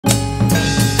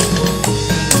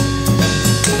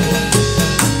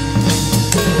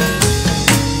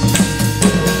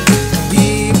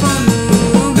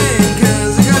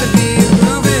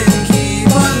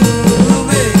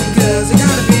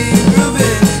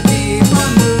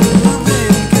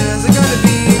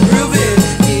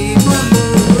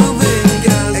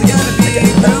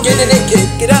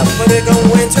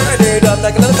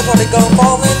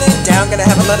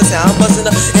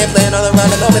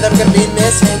know me that I'm gonna be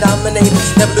missing, dominating,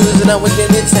 never losing, always been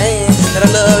saying that I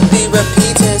love to be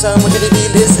repeating, so I want you to be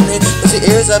listening. Put your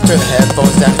ears up, turn the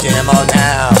headphones down, jam on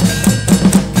now.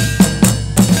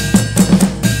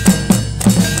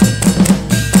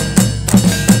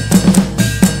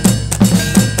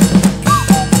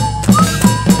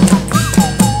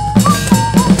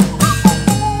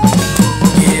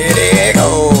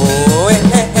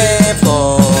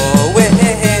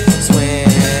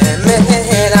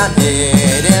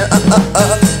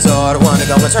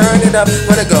 Turn it up,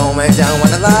 wanna go and down,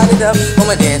 wanna light it up.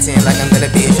 Wanna dancing like I'm gonna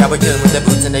be a shower doing with the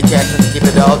boots and the cat. Gonna keep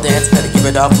it all dancing, gotta keep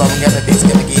it all flowing, got the beats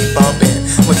gonna keep bumping.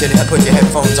 Want you to put your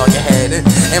headphones on your head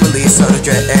and release all the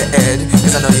dread,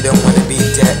 cause I know you don't wanna be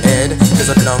dead.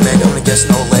 Cause I know man, don't wanna get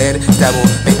no lead that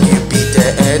will make you be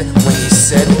dead. When you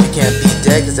said that you can't be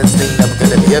dead, cause that's the thing never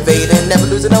gonna be evading. Never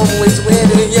losing, always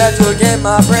winning, yeah, to again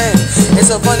my friend.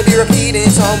 It's so fun to be repeating,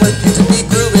 so I want you to be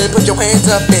grooving. Put your hands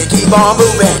up and keep on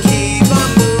moving.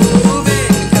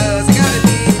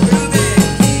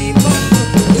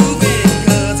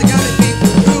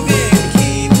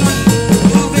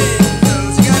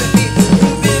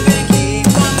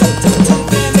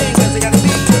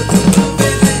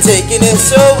 Taking it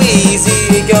so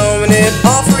easy, going it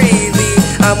all freely.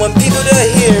 I want people to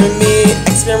hear me.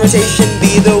 Experimentation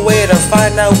be the way to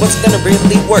find out what's gonna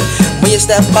really work. When you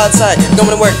step outside, going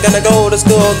to work, gonna go to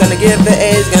school, gonna get the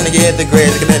A's, gonna get the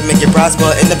grades, gonna make you prosper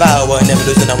in the power. Never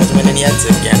losing, I was winning yet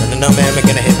again. And no man, we're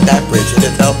gonna hit that bridge, hit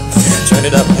it up. Turn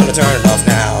it up, gonna turn it off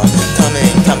now.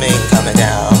 Coming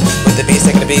down. With the beats,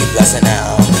 taking the beat, blessing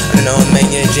now. I don't know, man,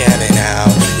 you're jamming now.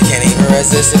 You can't even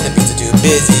resist if the beats are too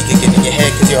busy. Kicking in your head,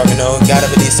 cause you already know, gotta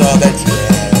release all that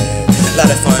dread.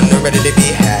 Lot of fun, ready to be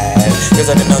had. Cause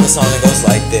I know the song that goes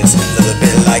like this, a little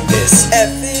bit like this. F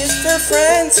is for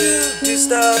friends who do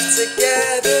stuff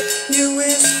together. U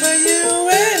is for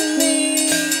you and me.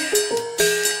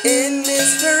 N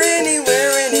is for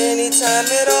anywhere and anytime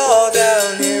at all.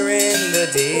 Down here in the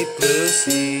deep blue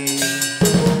sea.